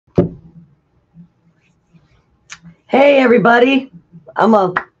Hey, everybody. I'm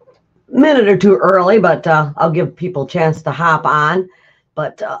a minute or two early, but I'll give people a chance to hop on.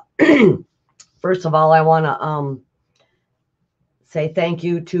 But first of all, I want to say thank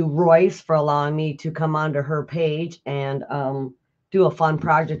you to Royce for allowing me to come onto her page and do a fun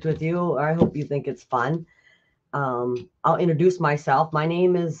project with you. I hope you think it's fun. I'll introduce myself. My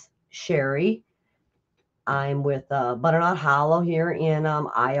name is Sherry. I'm with Butternut Hollow here in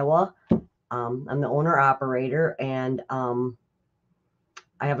Iowa. I'm the owner operator, and I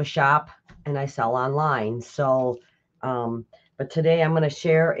have a shop and I sell online. But today I'm going to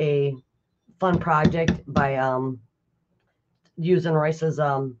share a fun project by using Royce's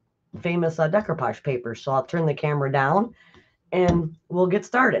famous decoupage paper. So I'll turn the camera down and we'll get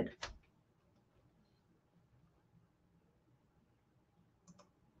started.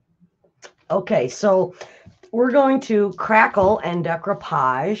 Okay, so we're going to crackle and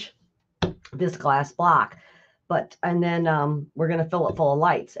decoupage this glass block. And then we're going to fill it full of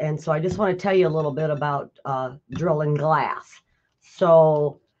lights. And so I just want to tell you a little bit about drilling glass.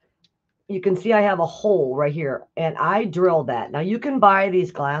 So you can see I have a hole right here, and I drilled that. Now you can buy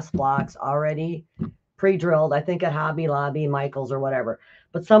these glass blocks already pre-drilled, I think at Hobby Lobby, Michael's, or whatever.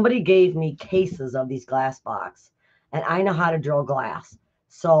 But somebody gave me cases of these glass blocks, and I know how to drill glass.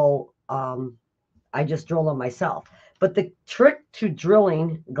 So I just drill them myself. But the trick to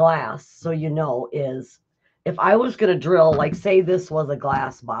drilling glass, so you know, is if I was going to drill, like say this was a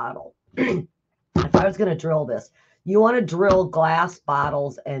glass bottle, if I was going to drill this, you want to drill glass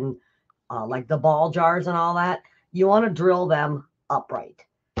bottles and like the ball jars and all that, you want to drill them upright.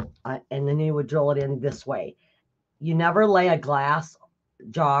 And then you would drill it in this way. You never lay a glass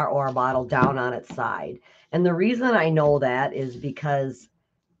jar or a bottle down on its side. And the reason I know that is because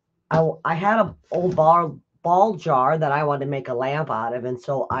I had an old ball jar that I wanted to make a lamp out of. And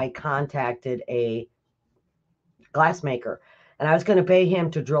so I contacted a glass maker, and I was going to pay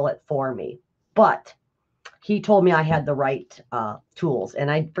him to drill it for me. But he told me I had the right tools.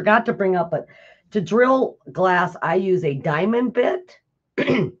 And I forgot to bring up, but to drill glass, I use a diamond bit.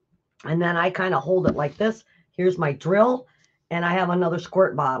 And then I kind of hold it like this. Here's my drill. And I have another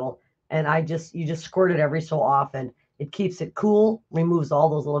squirt bottle. And you just squirt it every so often. It keeps it cool, removes all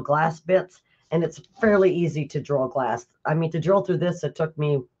those little glass bits. And it's fairly easy to drill glass. I mean, to drill through this, it took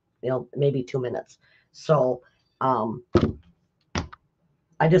me, maybe 2 minutes. So I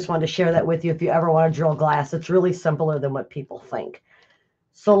just wanted to share that with you. If you ever want to drill glass, it's really simpler than what people think.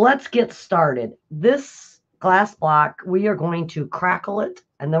 So let's get started. This glass block, we are going to crackle it,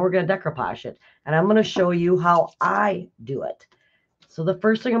 and then we're going to decoupage it. And I'm going to show you how I do it. So the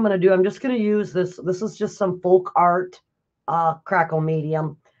first thing I'm going to do, I'm just going to use this. This is just some folk art crackle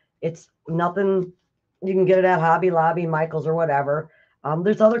medium. It's nothing, you can get it at Hobby Lobby, Michael's, or whatever.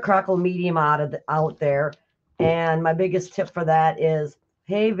 There's other crackle medium out there. And my biggest tip for that is,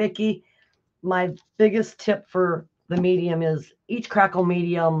 hey, Vicki, my biggest tip for the medium is each crackle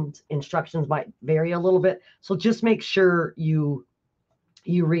medium's instructions might vary a little bit. So just make sure you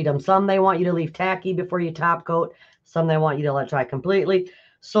read them. Some they want you to leave tacky before you top coat. Some they want you to let dry completely.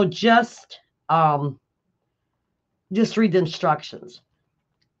 So just read the instructions.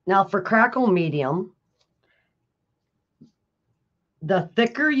 Now for crackle medium, the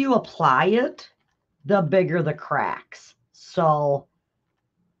thicker you apply it, the bigger the cracks. So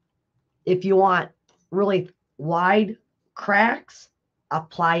if you want really wide cracks,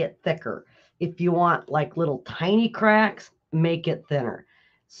 apply it thicker. If you want like little tiny cracks, make it thinner.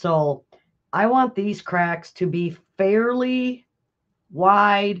 So I want these cracks to be fairly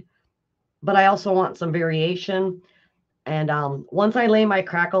wide, but I also want some variation. And once I lay my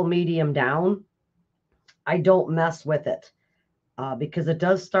crackle medium down, I don't mess with it because it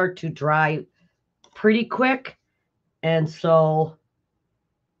does start to dry pretty quick. And so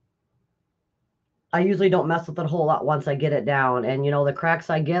I usually don't mess with it a whole lot once I get it down. And, the cracks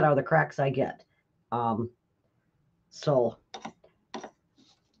I get are the cracks I get. So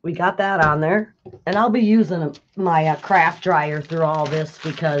we got that on there. And I'll be using my craft dryer through all this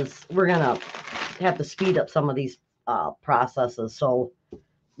because we're going to have to speed up some of these processes. So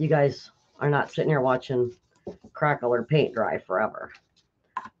you guys are not sitting here watching crackle or paint dry forever.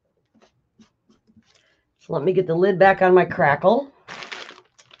 So let me get the lid back on my crackle.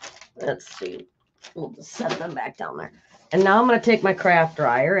 Let's see. We'll just set them back down there. And now I'm going to take my craft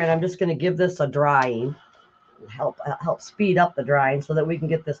dryer and I'm just going to give this a drying. Help speed up the drying so that we can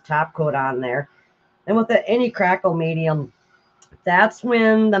get this top coat on there. And with any crackle medium, that's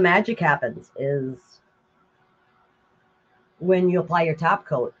when the magic happens, is when you apply your top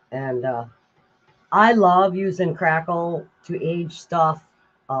coat. And I love using crackle to age stuff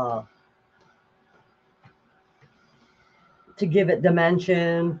to give it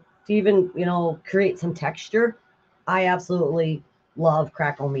dimension, to even, you know, create some texture. I absolutely love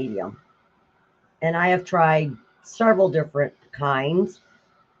crackle medium. And I have tried several different kinds.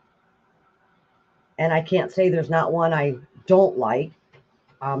 And I can't say there's not one I don't like.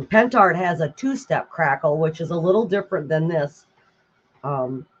 Pentard has a two-step crackle, which is a little different than this.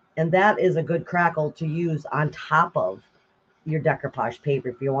 And that is a good crackle to use on top of your decoupage paper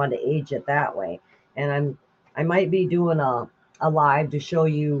if you want to age it that way. And I might be doing a live to show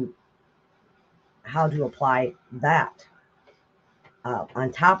you how to apply that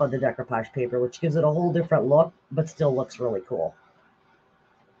on top of the decoupage paper, which gives it a whole different look, but still looks really cool.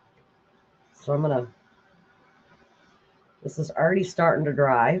 So I'm gonna, this is already starting to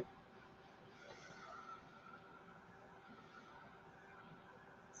dry.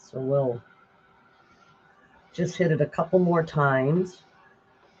 So we'll just hit it a couple more times.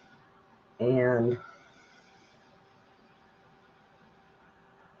 And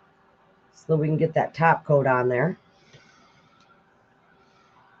so we can get that top coat on there.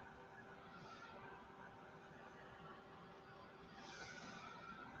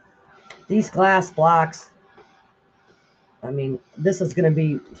 These glass blocks, I mean, this is going to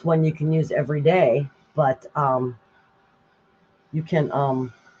be one you can use every day, but you can,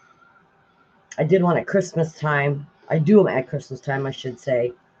 I did one at Christmas time. I do them at Christmas time, I should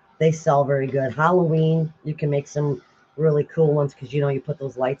say. They sell very good. Halloween, you can make some really cool ones because, you know, you put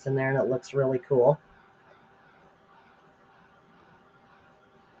those lights in there and it looks really cool.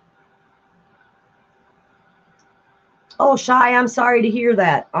 Oh, Shy, I'm sorry to hear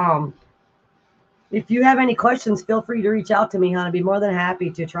that. If you have any questions, feel free to reach out to me, hon. I'd be more than happy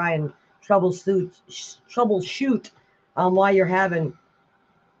to try and troubleshoot while you're having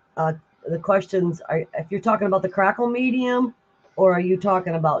the questions. If you're talking about the crackle medium, or are you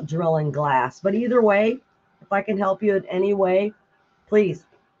talking about drilling glass? But either way, if I can help you in any way, please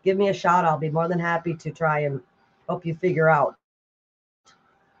give me a shout. I'll be more than happy to try and help you figure out.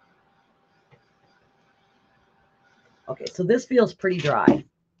 Okay, so this feels pretty dry.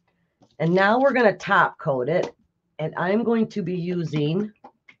 And now we're going to top coat it. And I'm going to be using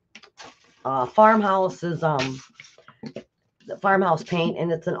Farmhouse's the Farmhouse paint,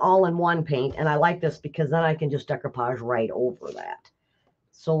 and it's an all-in-one paint. And I like this because then I can just decoupage right over that.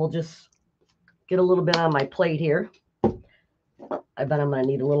 So we'll just get a little bit on my plate here. I bet I'm going to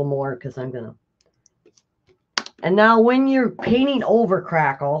need a little more because I'm going to. And now when you're painting over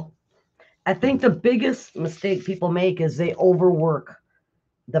crackle, I think the biggest mistake people make is they overwork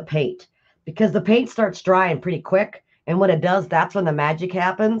the paint because the paint starts drying pretty quick. And when it does, that's when the magic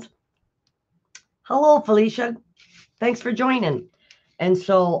happens. Hello, Felicia. Thanks for joining. And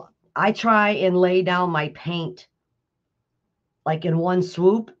so I try and lay down my paint like in one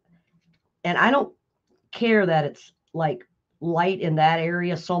swoop. And I don't care that it's like light in that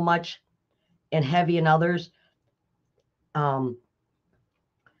area so much and heavy in others.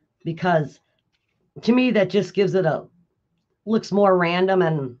 Because to me, that just gives it looks more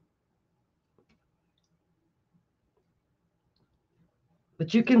random.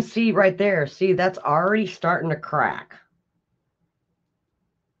 But you can see right there, see, that's already starting to crack.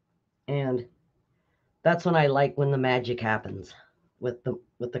 And that's when I like when the magic happens with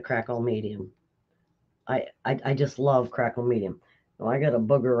the crackle medium. I just love crackle medium. Well, I got a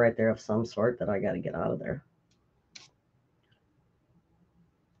booger right there of some sort that I got to get out of there.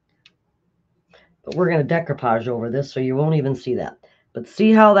 But we're going to decoupage over this so you won't even see that. But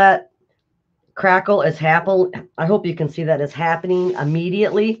see how that crackle is happening? I hope you can see that is happening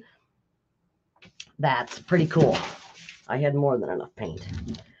immediately. That's pretty cool. I had more than enough paint.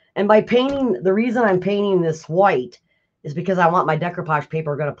 And by painting, the reason I'm painting this white is because I want my decoupage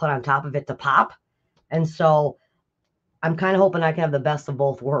paper going to put on top of it to pop. And so I'm kind of hoping I can have the best of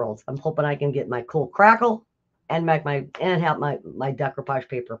both worlds. I'm hoping I can get my cool crackle and have my decoupage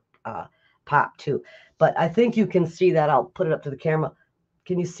paper pop too. But I think you can see that. I'll put it up to the camera.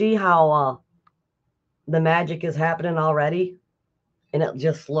 Can you see how the magic is happening already? And it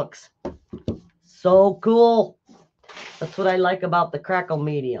just looks so cool. That's what I like about the crackle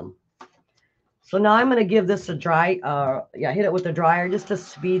medium. So now I'm going to give this a dry, hit it with the dryer just to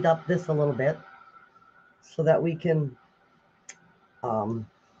speed up this a little bit so that we can go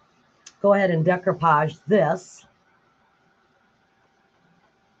ahead and decoupage this.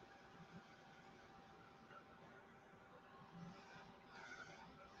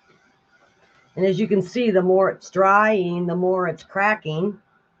 And as you can see, the more it's drying, the more it's cracking,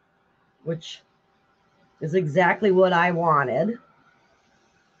 which is exactly what I wanted.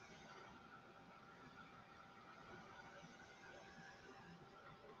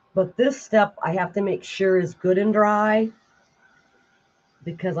 But this step I have to make sure is good and dry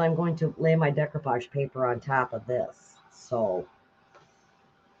because I'm going to lay my decoupage paper on top of this. So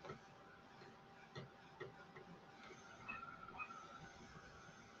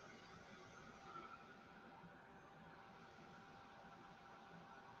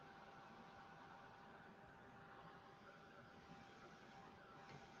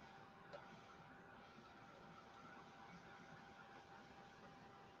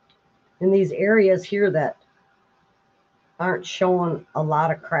in these areas here that aren't showing a lot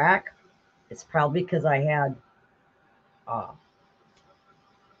of crack, it's probably because I had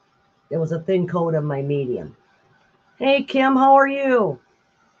it was a thin coat of my medium. Hey Kim, how are you?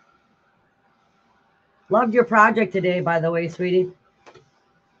 Loved your project today, by the way, sweetie.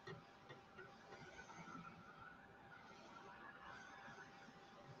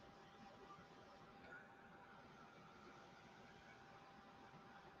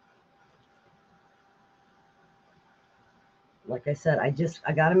 Like I said, I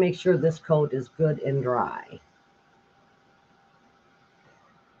got to make sure this coat is good and dry.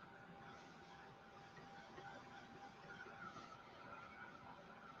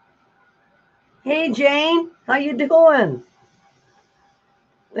 Hey Jane, how you doing?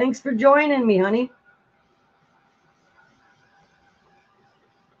 Thanks for joining me, honey.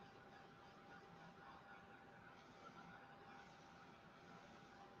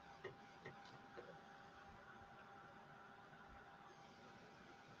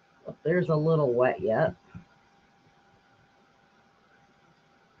 There's a little wet yet.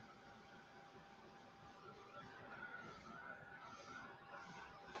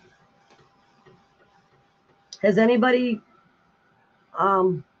 Has anybody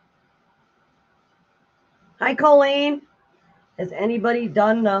hi Colleen. Has anybody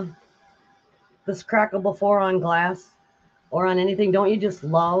done this crackle before on glass or on anything? Don't you just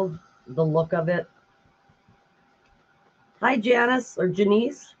love the look of it? Hi Janice or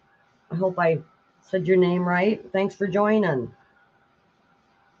Janice. I hope I said your name right. Thanks for joining.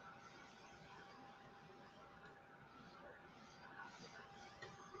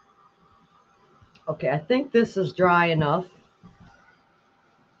 Okay, I think this is dry enough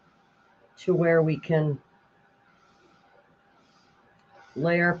to where we can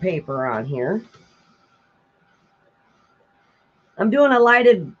lay our paper on here. I'm doing a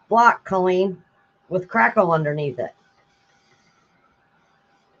lighted block, Colleen, with crackle underneath it.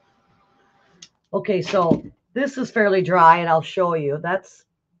 Okay, so this is fairly dry, and I'll show you. That's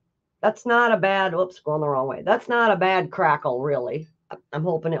not a bad, whoops, going the wrong way. That's not a bad crackle, really. I'm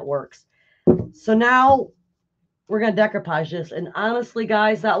hoping it works. So now we're going to decoupage this. And honestly,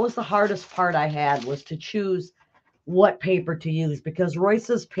 guys, that was the hardest part I had, was to choose what paper to use, because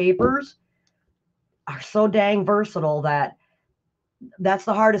Royce's papers are so dang versatile that that's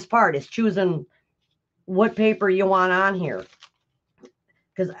the hardest part, is choosing what paper you want on here.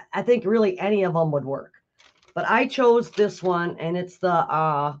 Because I think really any of them would work. But I chose this one, and it's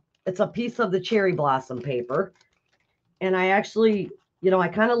a piece of the cherry blossom paper. And I actually, I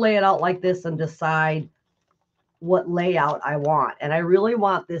kind of lay it out like this and decide what layout I want. And I really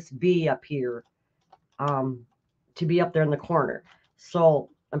want this bee up here to be up there in the corner. So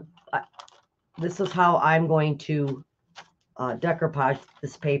this is how I'm going to decoupage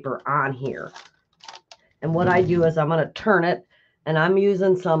this paper on here. And what I do is I'm going to turn it, and I'm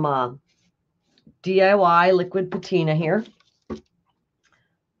using some DIY liquid patina here.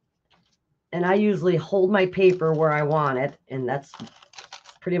 And I usually hold my paper where I want it, and that's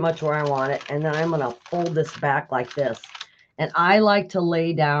pretty much where I want it. And then I'm going to fold this back like this. And I like to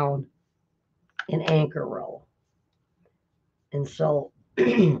lay down an anchor row. And so,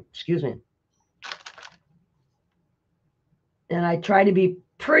 excuse me. And I try to be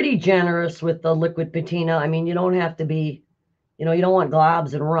pretty generous with the liquid patina. I mean, you don't have to be, you don't want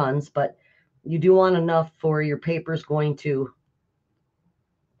globs and runs, but you do want enough for your paper's going to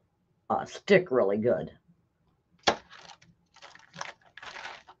stick really good.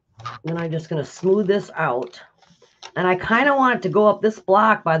 Then I'm just going to smooth this out. And I kind of want it to go up. This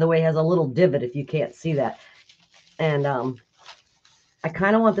block, by the way, has a little divot if you can't see that. And I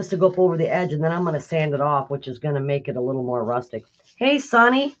kind of want this to go up over the edge, and then I'm going to sand it off, which is going to make it a little more rustic. Hey,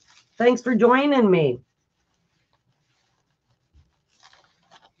 Sonny, thanks for joining me.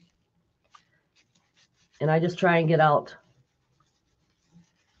 And I just try and get out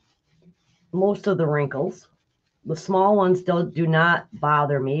most of the wrinkles. The small ones do not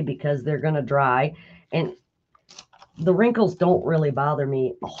bother me because they're going to dry. And the wrinkles don't really bother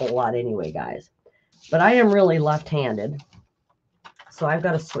me a whole lot anyway, guys. But I am really left-handed, so I've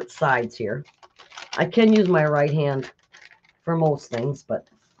got to switch sides here. I can use my right hand for most things, but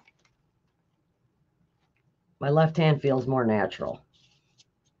my left hand feels more natural.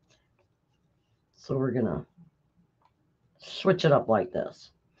 So we're going to switch it up like this.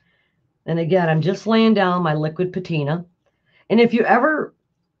 And again, I'm just laying down my liquid patina. And if you ever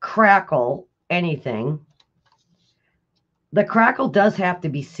crackle anything, the crackle does have to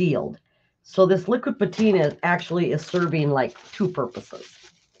be sealed. So this liquid patina actually is serving like two purposes.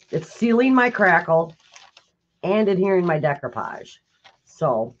 It's sealing my crackle and adhering my decoupage.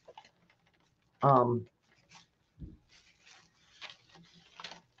 So, and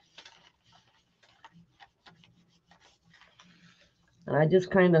I just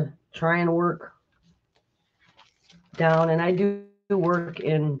kind of try and work down, and I do work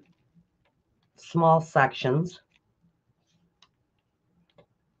in small sections.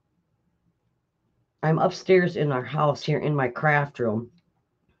 I'm upstairs in our house here in my craft room,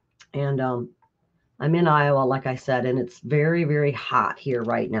 and I'm in Iowa, like I said, and it's very, very hot here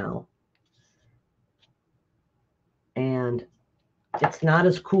right now. And it's not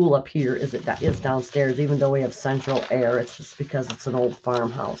as cool up here as it is downstairs, even though we have central air. It's just because it's an old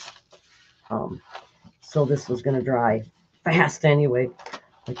farmhouse. So this was going to dry fast anyway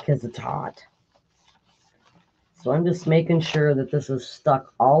because it's hot. So I'm just making sure that this is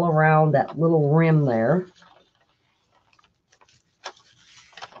stuck all around that little rim there.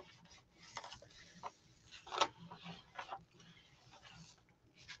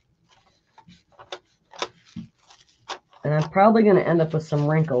 And I'm probably going to end up with some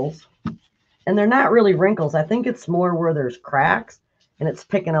wrinkles. And they're not really wrinkles. I think it's more where there's cracks and it's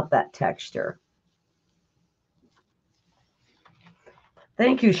picking up that texture.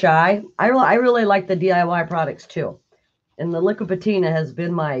 Thank you, Shy. I really like the DIY products too. And the liquid patina has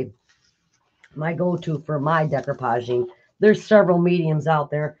been my go-to for my decoupaging. There's several mediums out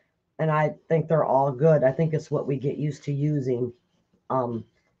there, and I think they're all good. I think it's what we get used to using, and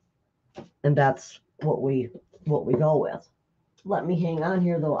that's what we go with. Let me hang on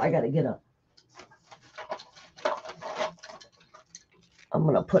here though. I got to get I'm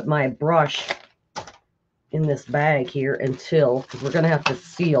going to put my brush in this bag here because we're going to have to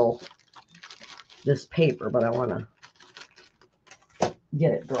seal this paper, but I want to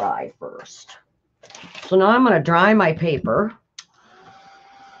get it dry first. So now I'm going to dry my paper.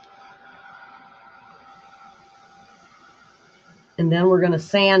 And then we're going to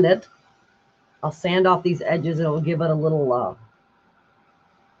sand it. I'll sand off these edges and it'll give it a little,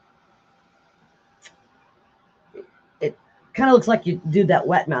 it kind of looks like you do that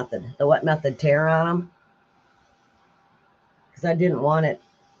wet method, the wet method tear on them. Because I didn't want it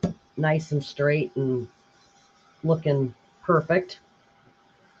nice and straight and looking perfect.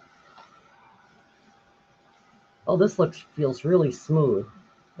 Oh, this feels really smooth.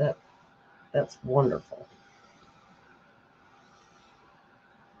 That's wonderful.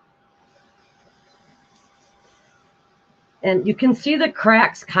 And you can see the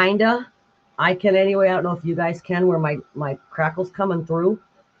cracks, kinda. I can anyway. I don't know if you guys can, where my crackle's coming through.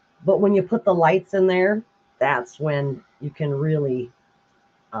 But when you put the lights in there, that's when you can really,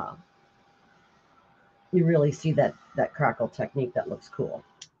 you really see that crackle technique. That looks cool.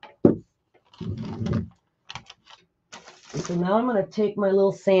 And so now I'm going to take my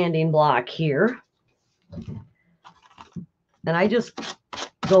little sanding block here, and I just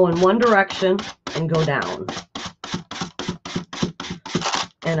go in one direction and go down.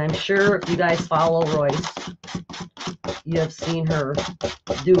 And I'm sure if you guys follow Royce, you have seen her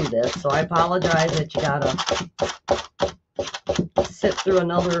do this. So I apologize that you gotta sit through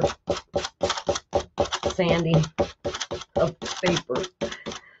another sanding of paper.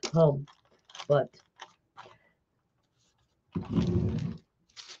 But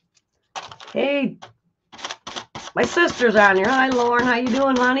hey, my sister's on here. Hi, Lauren. How you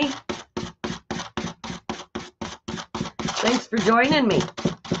doing, honey? Thanks for joining me.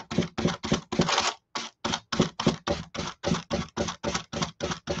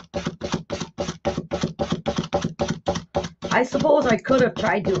 I suppose I could have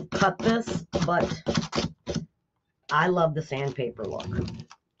tried to cut this, but I love the sandpaper look.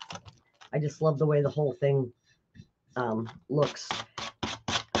 I just love the way the whole thing looks.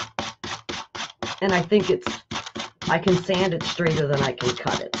 And I think I can sand it straighter than I can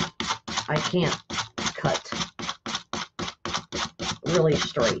cut it. I can't cut really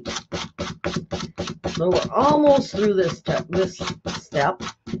straight. So we're almost through this step.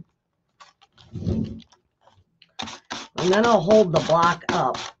 And then I'll hold the block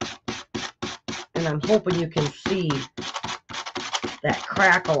up, and I'm hoping you can see that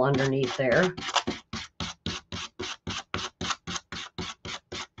crackle underneath there.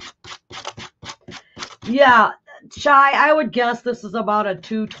 Yeah, Shy, I would guess this is about a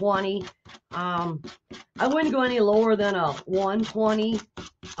 220. I wouldn't go any lower than a 120.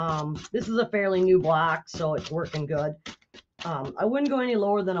 This is a fairly new block, so it's working good. I wouldn't go any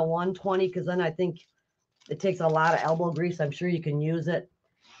lower than a 120 because then I think it takes a lot of elbow grease. I'm sure you can use it.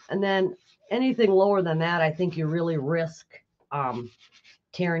 And then anything lower than that, I think you really risk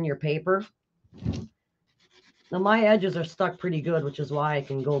tearing your paper. Now my edges are stuck pretty good, which is why I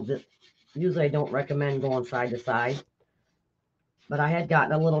can go this. Usually I don't recommend going side to side. But I had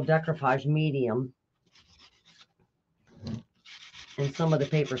gotten a little decoupage medium. And some of the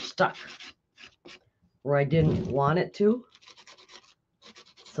paper stuck where I didn't want it to.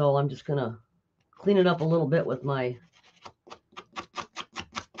 So I'm just going to clean it up a little bit with my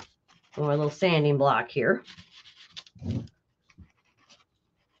little sanding block here.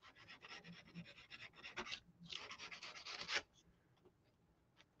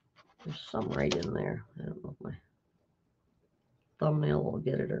 There's some right in there. I don't know if my thumbnail will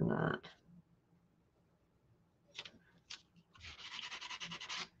get it or not.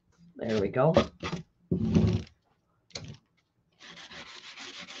 There we go.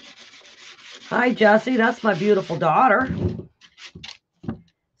 Hi, Jessie. That's my beautiful daughter.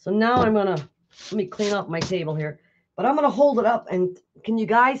 So now let me clean up my table here. But I'm going to hold it up. And can you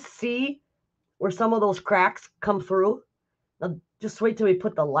guys see where some of those cracks come through? Now, just wait till we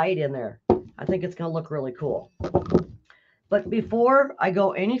put the light in there. I think it's going to look really cool. But before I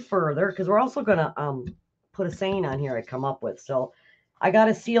go any further, because we're also going to put a saying on here I come up with. So I got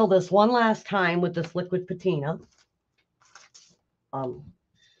to seal this one last time with this liquid patina.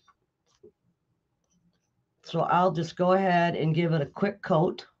 So I'll just go ahead and give it a quick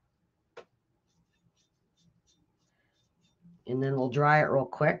coat. And then we'll dry it real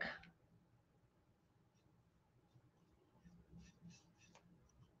quick.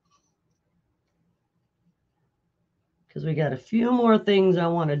 Because we got a few more things I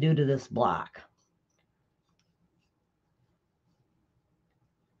want to do to this block.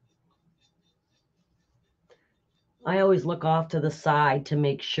 I always look off to the side to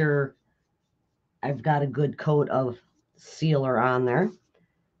make sure I've got a good coat of sealer on there.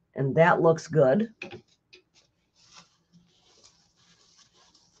 And that looks good.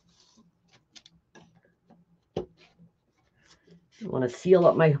 I want to seal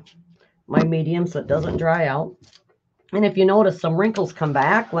up my medium so it doesn't dry out. And if you notice, some wrinkles come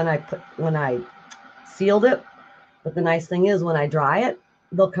back when I sealed it. But the nice thing is when I dry it,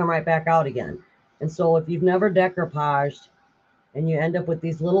 they'll come right back out again. And so if you've never decoupaged and you end up with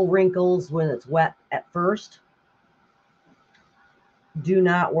these little wrinkles when it's wet at first, do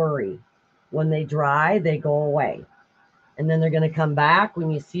not worry. When they dry, they go away. And then they're going to come back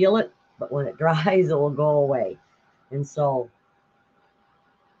when you seal it. But when it dries, it will go away. And so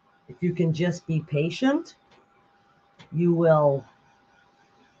if you can just be patient, you will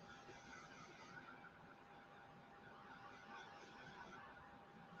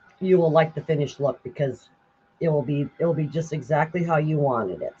like the finished look because it will be just exactly how you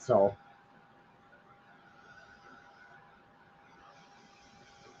wanted it. So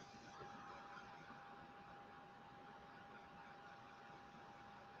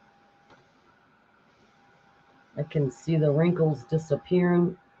I can see the wrinkles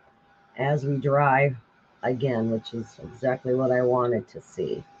disappearing as we dry again, which is exactly what I wanted to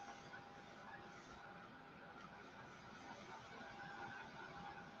see.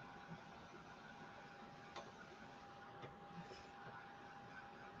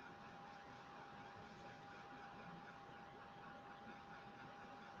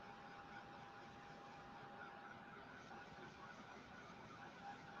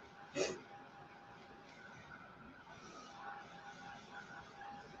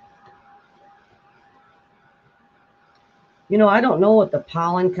 You know, I don't know what the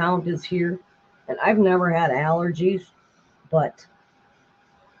pollen count is here, and I've never had allergies, but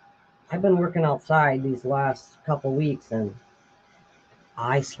I've been working outside these last couple weeks, and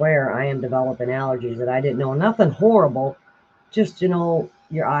I swear I am developing allergies that I didn't know. Nothing horrible, just,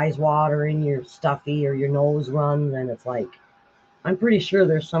 your eyes watering, you're stuffy, or your nose runs, and it's like, I'm pretty sure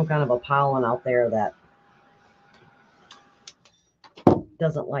there's some kind of a pollen out there that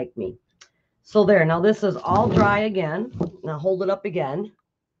doesn't like me. So there, now this is all dry again. Now hold it up again.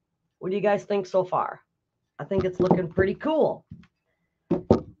 What do you guys think so far? I think it's looking pretty cool.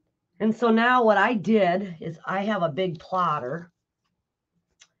 And so now what I did is I have a big plotter.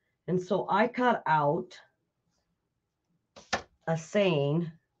 And so I cut out a saying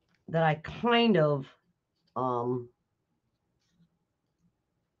that I kind of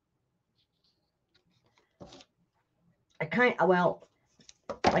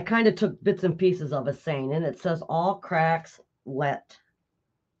I kind of took bits and pieces of a saying, and it says all cracks let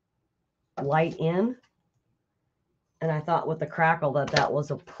light in. And I thought with the crackle that was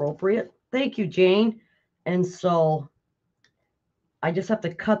appropriate. Thank you, Jane. And so I just have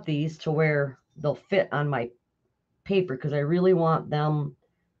to cut these to where they'll fit on my paper because I really want them.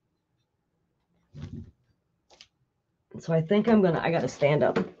 So I think I got to stand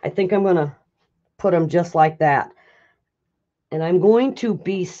up. I think I'm going to put them just like that. And I'm going to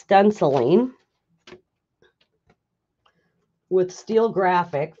be stenciling with Steel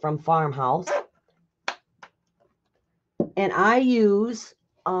Graphic from Farmhouse. And I use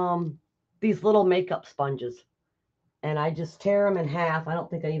these little makeup sponges. And I just tear them in half. I don't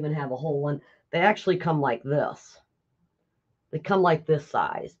think I even have a whole one. They actually come like this. They come like this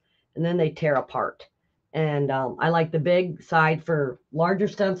size. And then they tear apart. And I like the big side for larger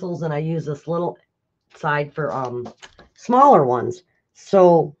stencils. And I use this little side for smaller ones.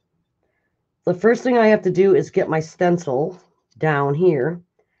 So the first thing I have to do is get my stencil down here.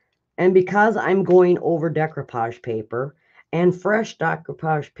 And because I'm going over decoupage paper and fresh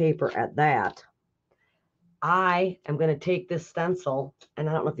decoupage paper at that, I am going to take this stencil, and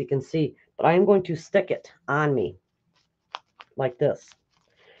I don't know if you can see, but I am going to stick it on me like this.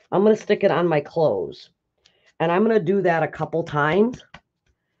 I'm going to stick it on my clothes. And I'm going to do that a couple times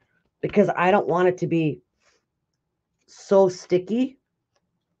because I don't want it to be so sticky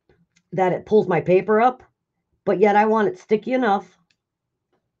that it pulls my paper up, but yet I want it sticky enough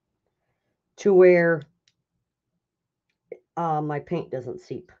to where my paint doesn't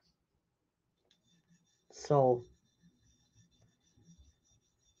seep. So,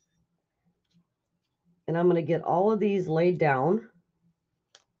 and I'm going to get all of these laid down.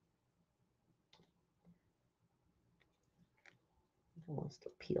 It wants to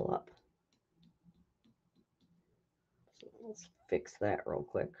peel up. So let's fix that real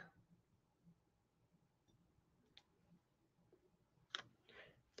quick.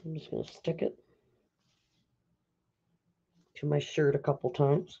 I'm just going to stick it to my shirt a couple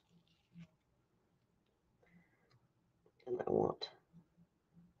times. And I want to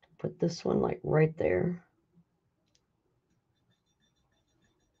put this one like right there.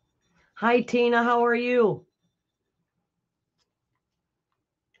 Hi, Tina. How are you?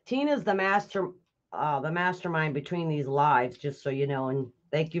 Tina's the mastermind between these lives, just so you know. And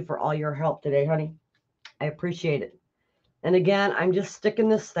thank you for all your help today, honey. I appreciate it. And again, I'm just sticking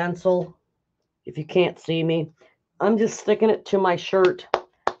this stencil. If you can't see me, I'm just sticking it to my shirt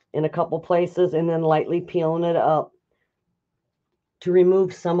in a couple places and then lightly peeling it up to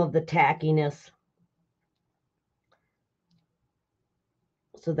remove some of the tackiness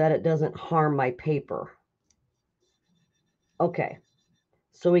so that it doesn't harm my paper. Okay,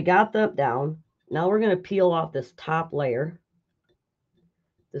 so we got that down. Now we're going to peel off this top layer,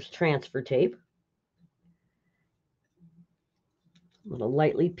 this transfer tape. I'm going to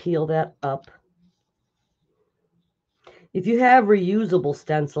lightly peel that up. If you have reusable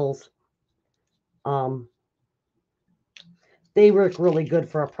stencils, they work really good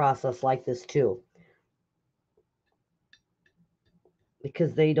for a process like this too,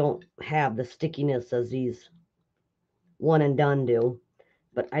 because they don't have the stickiness as these one and done do.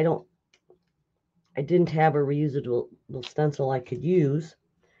 But I didn't have a reusable stencil I could use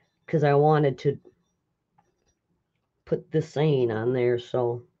because I wanted to put this saying on there.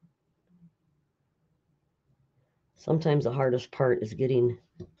 So sometimes the hardest part is getting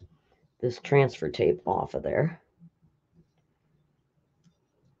this transfer tape off of there.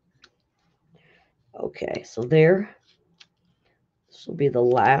 Okay, so there. This will be the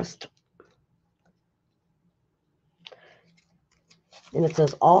last. And it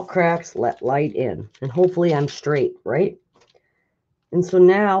says all cracks let light in. And hopefully I'm straight, right? And so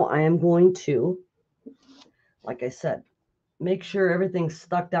now I am going to, like I said, make sure everything's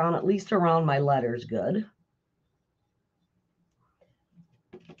stuck down at least around my letters good.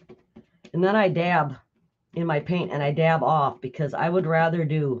 And then I dab in my paint and I dab off because I would rather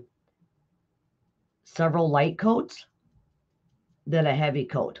do several light coats than a heavy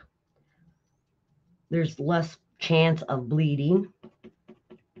coat. There's less chance of bleeding.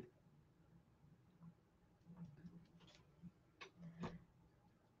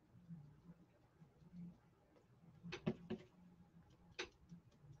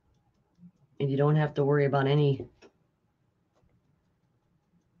 And you don't have to worry about any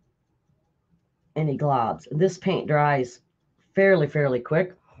globs. This paint dries fairly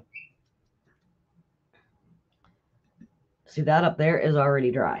quick. See, that up there is already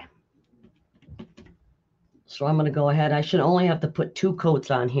dry. So I'm going to go ahead. I should only have to put 2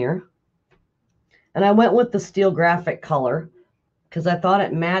 coats on here. And I went with the Steel Graphic color. because I thought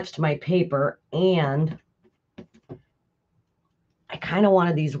it matched my paper, and I kind of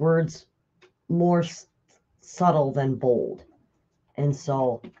wanted these words more subtle than bold. And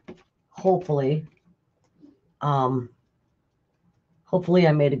so hopefully I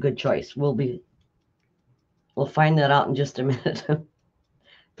made a good choice. We'll find that out in just a minute.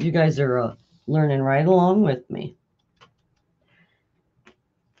 You guys are learning right along with me.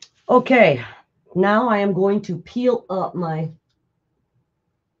 Okay, now I am going to peel up my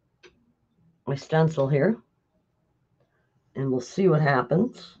stencil here, and we'll see what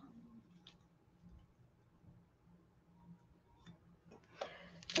happens.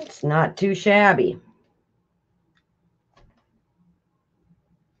 It's not too shabby.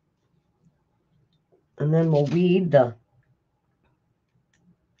 And then we'll weed the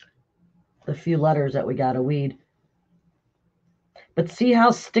few letters that we got to weed. But see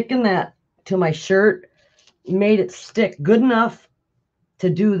how sticking that to my shirt made it stick good enough to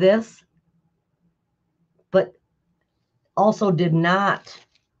do this, but also did not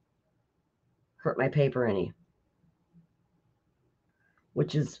hurt my paper any,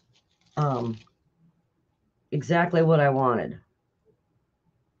 which is exactly what I wanted.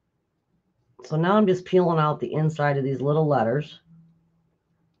 So now I'm just peeling out the inside of these little letters.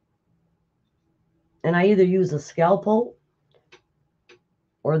 And I either use a scalpel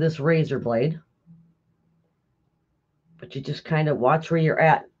or this razor blade. But you just kind of watch where you're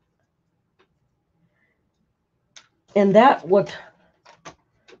at. And this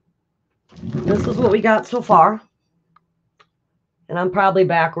is what we got so far. And I'm probably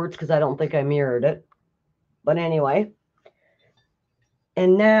backwards because I don't think I mirrored it. But anyway.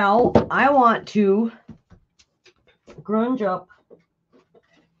 And now I want to grunge up.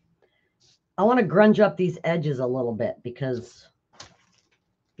 I want to grunge up these edges a little bit because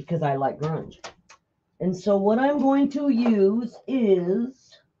I like grunge. And so what I'm going to use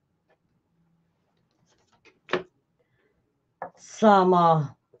is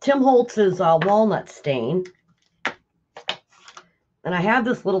some Tim Holtz's walnut stain. And I have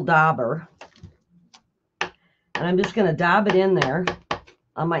this little dauber. And I'm just going to dab it in there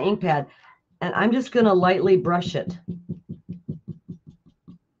on my ink pad. And I'm just going to lightly brush it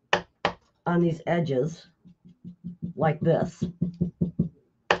on these edges like this.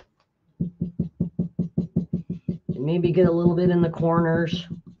 Maybe get a little bit in the corners.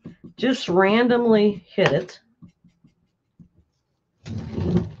 Just randomly hit it.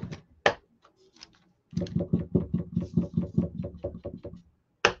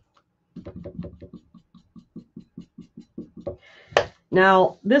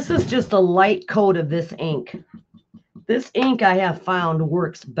 Now, this is just a light coat of this ink. This ink I have found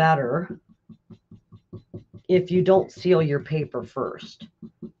works better if you don't seal your paper first.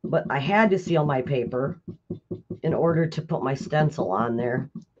 But I had to seal my paper in order to put my stencil on there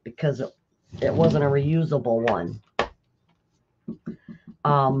because it wasn't a reusable one.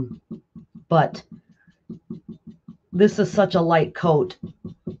 But this is such a light coat.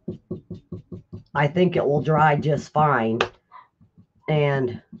 I think it will dry just fine.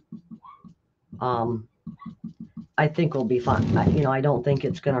 And I think we'll be fine. I don't think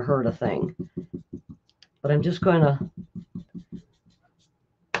it's going to hurt a thing. But I'm just going to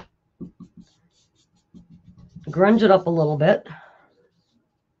grunge it up a little bit.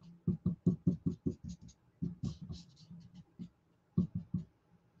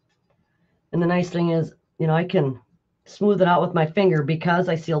 And the nice thing is, I can smooth it out with my finger because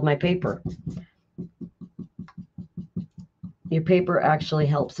I sealed my paper. Your paper actually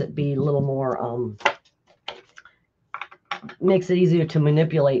helps it be a little more, makes it easier to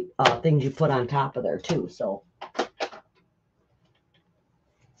manipulate things you put on top of there too. So,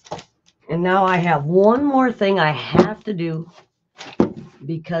 and now I have one more thing I have to do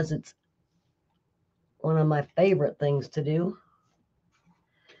because it's one of my favorite things to do.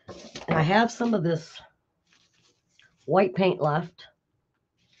 And I have some of this white paint left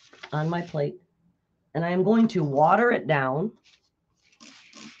on my plate. And I am going to water it down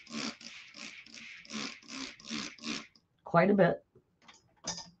quite a bit.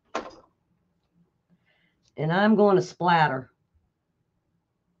 And I'm going to splatter.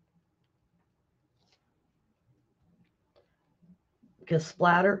 Because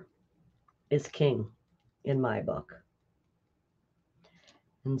splatter is king in my book.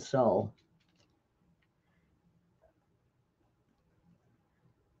 And so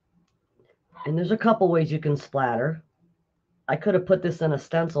and there's a couple ways you can splatter. I could have put this in a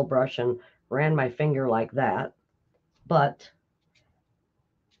stencil brush and ran my finger like that, but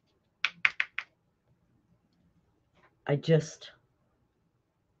I just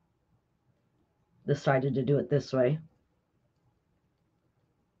decided to do it this way.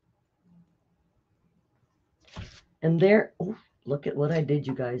 And there, oh, look at what I did,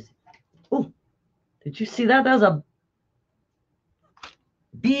 you guys. Oh, did you see that? That was a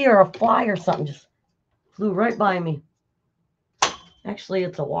bee or a fly or something. Just flew right by me. Actually,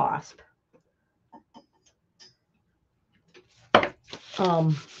 it's a wasp.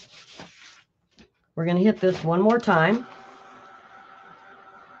 We're going to hit this one more time.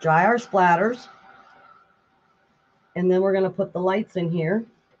 Dry our splatters. And then we're going to put the lights in here.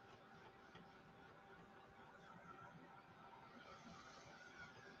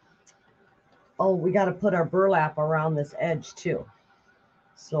 Oh, we got to put our burlap around this edge too.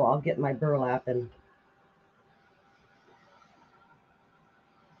 So I'll get my burlap and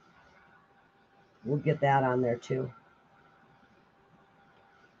we'll get that on there too.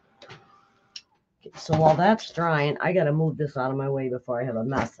 So while that's drying, I got to move this out of my way before I have a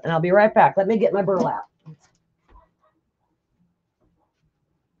mess. And I'll be right back. Let me get my burlap.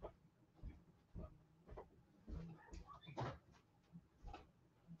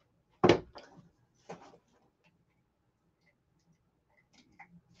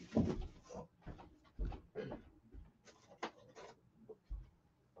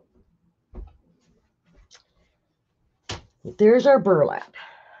 There's our burlap.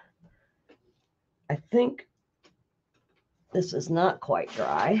 I think this is not quite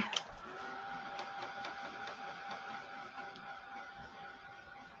dry.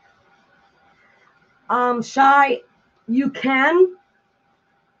 Shy, you can.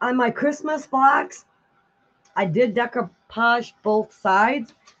 On my Christmas box, I did decoupage both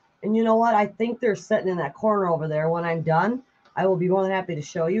sides. And you know what? I think they're sitting in that corner over there. When I'm done, I will be more than happy to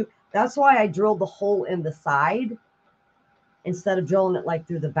show you. That's why I drilled the hole in the side instead of drilling it like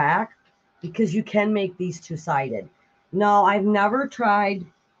through the back, because you can make these two-sided. No, I've never tried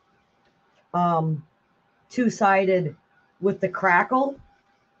two-sided with the crackle,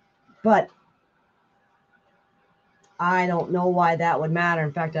 but I don't know why that would matter.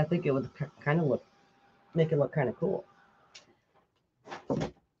 In fact, I think it would kind of make it look kind of cool.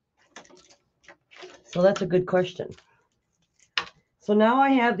 So that's a good question. So now I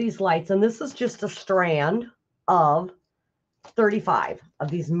have these lights, and this is just a strand of 35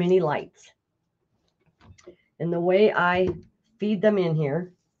 of these mini lights. And the way I feed them in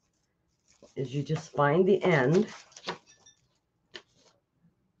here is you just find the end.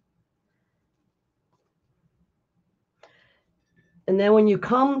 And then when you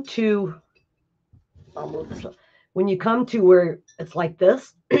come to, I'll move this up. When you come to where it's like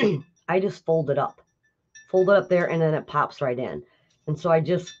this, I just fold it up there, and then it pops right in. And so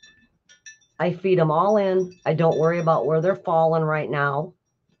I feed them all in. I don't worry about where they're falling right now.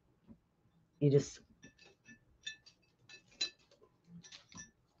 You just,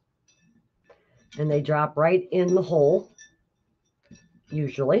 and they drop right in the hole,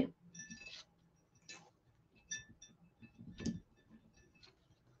 usually.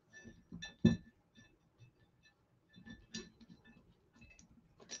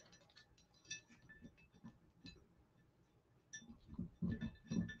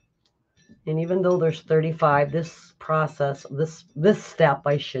 And even though there's 35, this process, this step,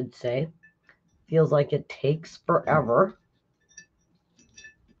 I should say, feels like it takes forever.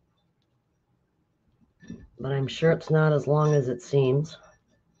 But I'm sure it's not as long as it seems.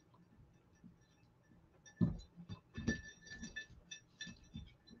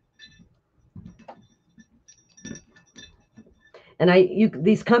 And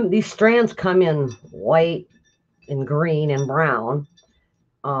these strands come in white and green and brown.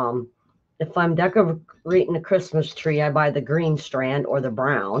 If I'm decorating a Christmas tree, I buy the green strand or the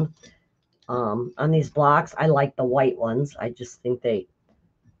brown. On these blocks, I like the white ones. I just think they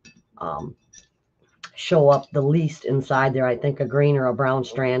show up the least inside there. I think a green or a brown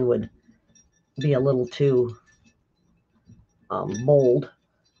strand would be a little too bold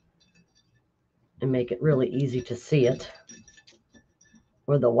and make it really easy to see it.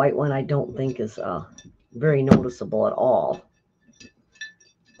 Where the white one I don't think is very noticeable at all.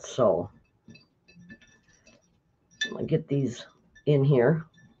 So I'm going to get these in here.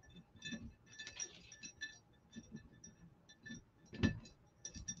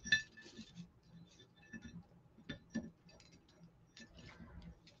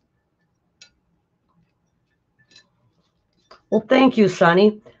 Well, thank you,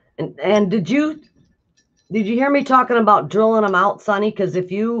 Sonny. And did you hear me talking about drilling them out, Sonny? Because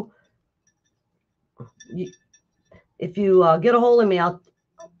if you get a hold of me,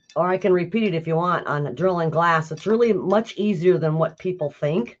 or I can repeat it if you want, on drilling glass. It's really much easier than what people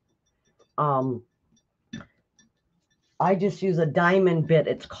think. I just use a diamond bit,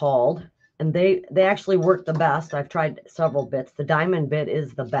 it's called, and they actually work the best. I've tried several bits. The diamond bit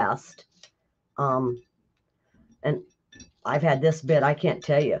is the best. And I've had this bit, I can't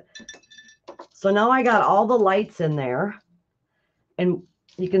tell you. So now I got all the lights in there. And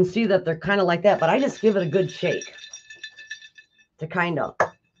you can see that they're kind of like that. But I just give it a good shake to kind of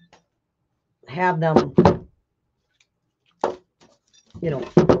have them, you know,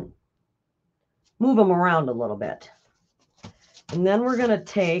 move them around a little bit. And then we're going to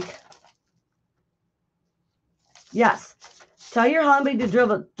take, yes, tell your hubby to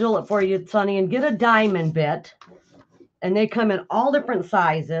drill it for you, Sonny, and get a diamond bit. And they come in all different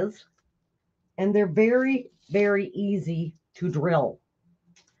sizes. And they're very, very easy to drill.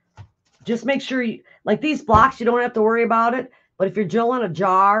 Just make sure you, like these blocks, you don't have to worry about it. But if you're drilling a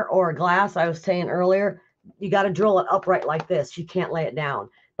jar or a glass, I was saying earlier, you got to drill it upright like this. You can't lay it down.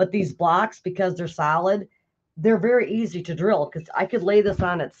 But these blocks, because they're solid, they're very easy to drill, because I could lay this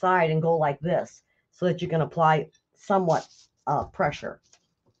on its side and go like this so that you can apply somewhat pressure.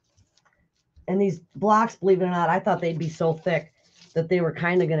 And these blocks, believe it or not, I thought they'd be so thick that they were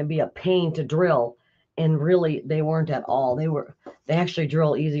kind of going to be a pain to drill. And really, they weren't at all. They actually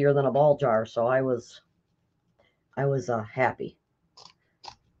drill easier than a ball jar. So I was happy.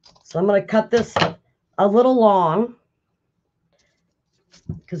 So I'm going to cut this a little long,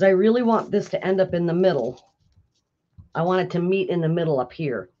 because I really want this to end up in the middle. I want it to meet in the middle up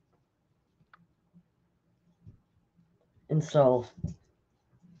here. And so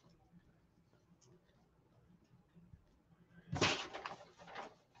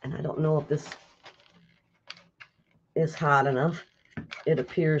and I don't know if this is hot enough. It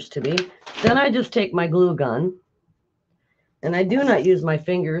appears to be. Then I just take my glue gun, and I do not use my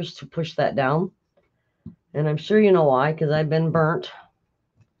fingers to push that down. And I'm sure you know why, because I've been burnt.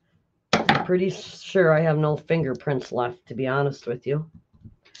 I'm pretty sure I have no fingerprints left, to be honest with you,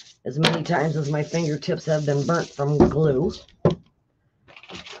 as many times as my fingertips have been burnt from glue.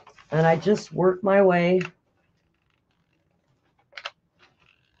 And I just work my way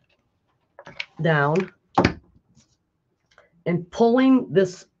down and pulling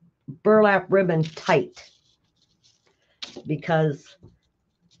this burlap ribbon tight, because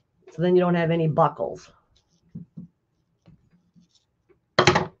so then you don't have any buckles.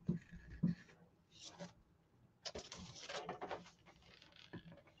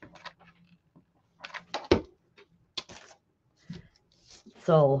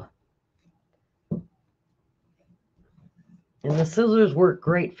 So, and the scissors work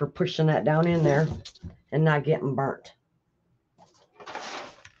great for pushing that down in there and not getting burnt.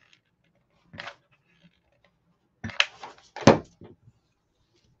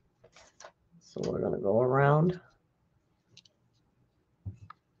 So we're going to go around.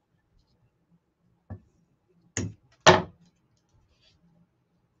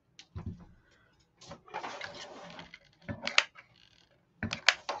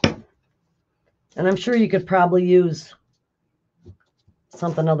 And I'm sure you could probably use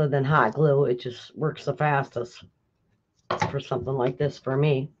something other than hot glue. It just works the fastest for something like this for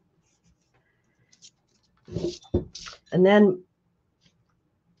me. And then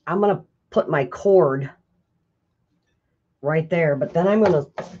I'm going to put my cord right there, but then I'm going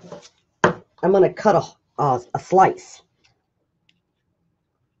to cut a slice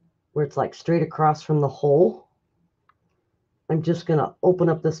where it's like straight across from the hole. I'm just going to open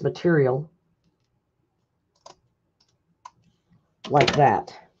up this material like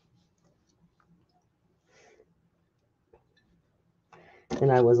that.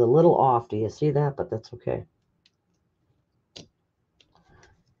 And I was a little off. Do you see that? But that's okay,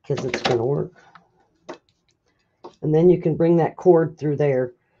 because it's going to work. And then you can bring that cord through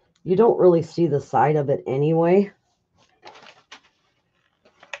there. You don't really see the side of it anyway.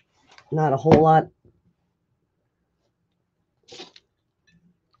 Not a whole lot.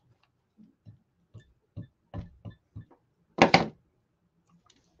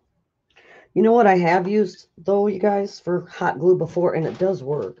 You know what I have used, though, you guys, for hot glue before, and it does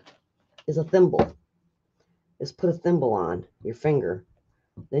work, is a thimble. Is put a thimble on your finger.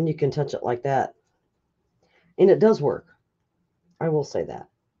 Then you can touch it like that. And it does work. I will say that.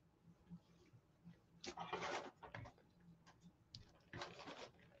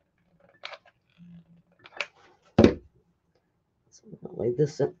 So I'll lay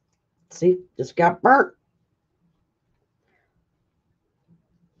this in. See, just got burnt.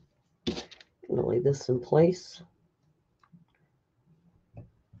 I'm going to lay this in place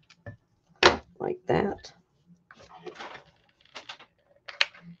like that.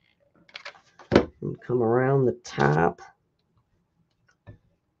 And come around the top.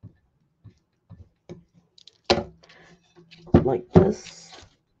 Like this.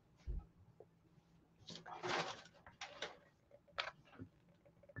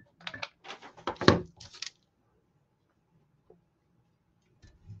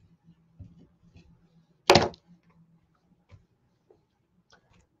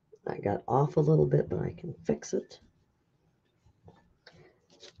 got off a little bit, but I can fix it.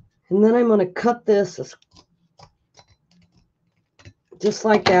 And then I'm going to cut this just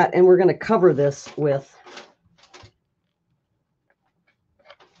like that, and we're going to cover this with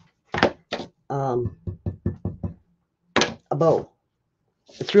a bow.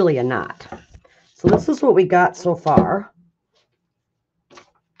 It's really a knot. So this is what we got so far.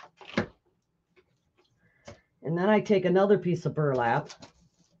 And then I take another piece of burlap,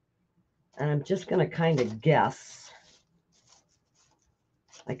 and I'm just going to kind of guess.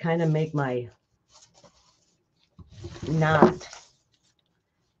 I kind of make my knot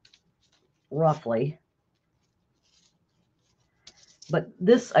roughly. But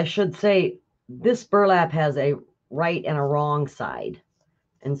this, I should say, this burlap has a right and a wrong side.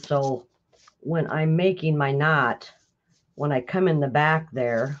 And so when I'm making my knot, when I come in the back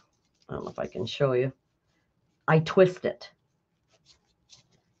there, I don't know if I can show you, I twist it.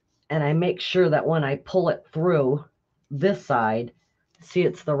 And I make sure that when I pull it through this side, see,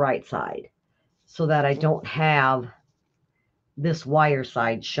 it's the right side, so that I don't have this wire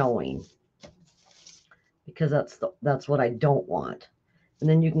side showing, because that's what I don't want. And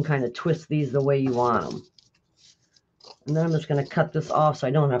then you can kind of twist these the way you want them. And then I'm just going to cut this off so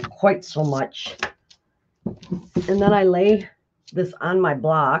I don't have quite so much. And then I lay this on my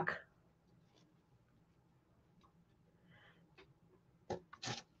block.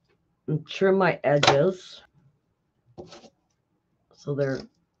 And trim my edges so they're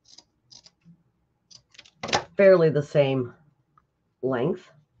fairly the same length.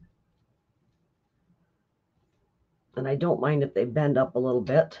 And I don't mind if they bend up a little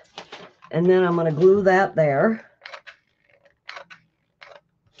bit. And then I'm going to glue that there.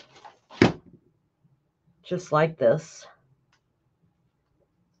 Just like this.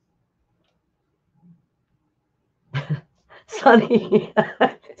 Sonny,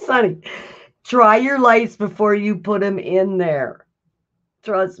 Sonny, try your lights before you put them in there.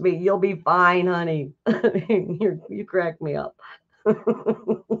 Trust me, you'll be fine, honey. You crack me up.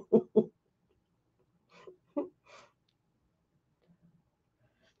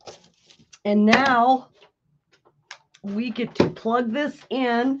 And now we get to plug this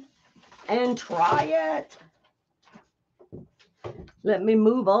in and try it. Let me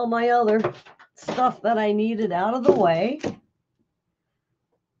move all my other stuff that I needed out of the way.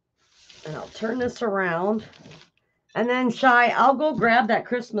 And I'll turn this around. And then, Shy, I'll go grab that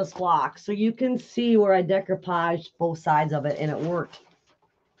Christmas block so you can see where I decoupaged both sides of it, and it worked.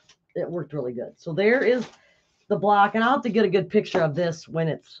 It worked really good. So there is the block, and I'll have to get a good picture of this when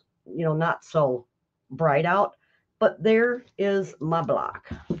it's, you know, not so bright out. But there is my block.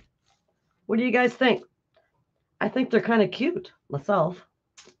 What do you guys think? I think they're kind of cute myself.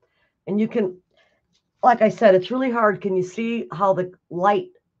 And you can, like I said, it's really hard. Can you see how the light,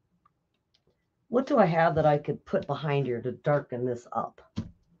 what do I have that I could put behind here to darken this up?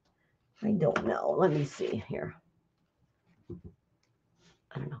 I don't know. Let me see here.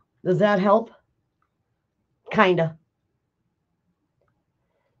 I don't know. Does that help? Kinda.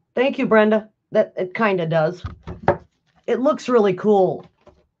 Thank you, Brenda. That it kinda does. It looks really cool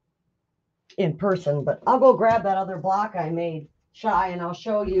in person, but I'll go grab that other block I made, Shy, and I'll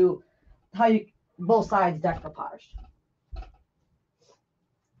show you how you both sides decoupage.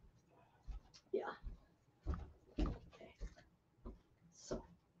 Yeah. Okay.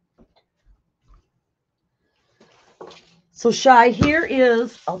 So Shy, here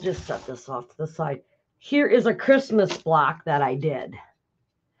is, I'll just set this off to the side. Here is a Christmas block that I did.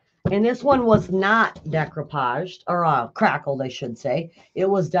 And this one was not decoupaged, or crackled, I should say. It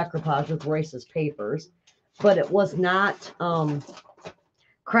was decoupaged with Royce's papers, but it was not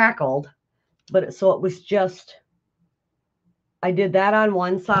crackled. But so it was just, I did that on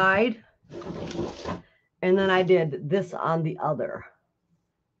one side, and then I did this on the other.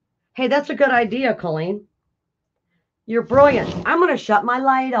 Hey, that's a good idea, Colleen. You're brilliant. I'm going to shut my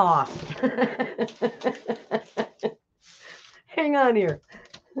light off. Hang on here.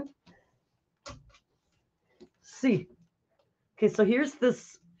 See. Okay, so here's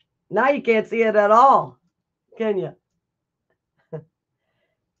this. Now you can't see it at all, can you?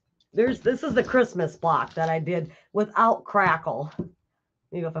 This is the Christmas block that I did without crackle.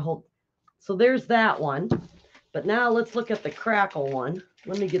 Maybe if I hold. So there's that one. But now let's look at the crackle one.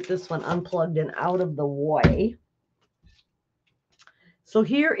 Let me get this one unplugged and out of the way. So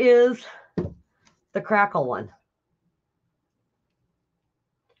here is the crackle one.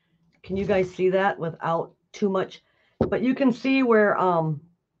 Can you guys see that without too much? But you can see where,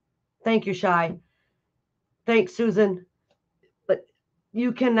 thank you, Shy. Thanks, Susan. But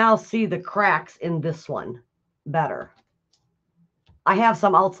you can now see the cracks in this one better. I have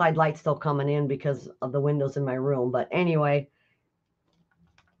some outside light still coming in because of the windows in my room. But anyway,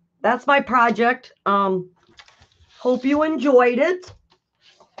 that's my project. Hope you enjoyed it.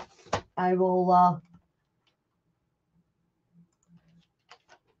 I will,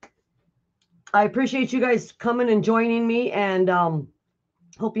 I appreciate you guys coming and joining me, and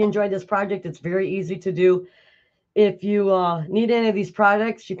hope you enjoyed this project. It's very easy to do. If you need any of these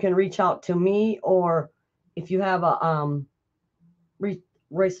products, you can reach out to me, or if you have a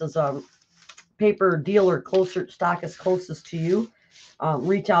Royce's paper dealer stockist closest to you,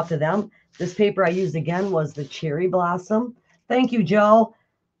 reach out to them. This paper I used again was the Cherry Blossom. Thank you, Joe,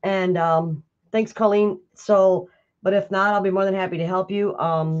 and thanks, Colleen. So, but if not, I'll be more than happy to help you.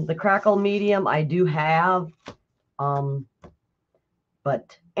 The Crackle medium I do have,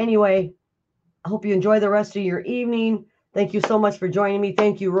 but anyway, I hope you enjoy the rest of your evening. Thank you so much for joining me.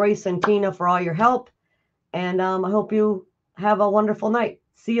 Thank you, Royce and Tina, for all your help. And I hope you have a wonderful night.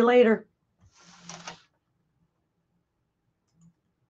 See you later.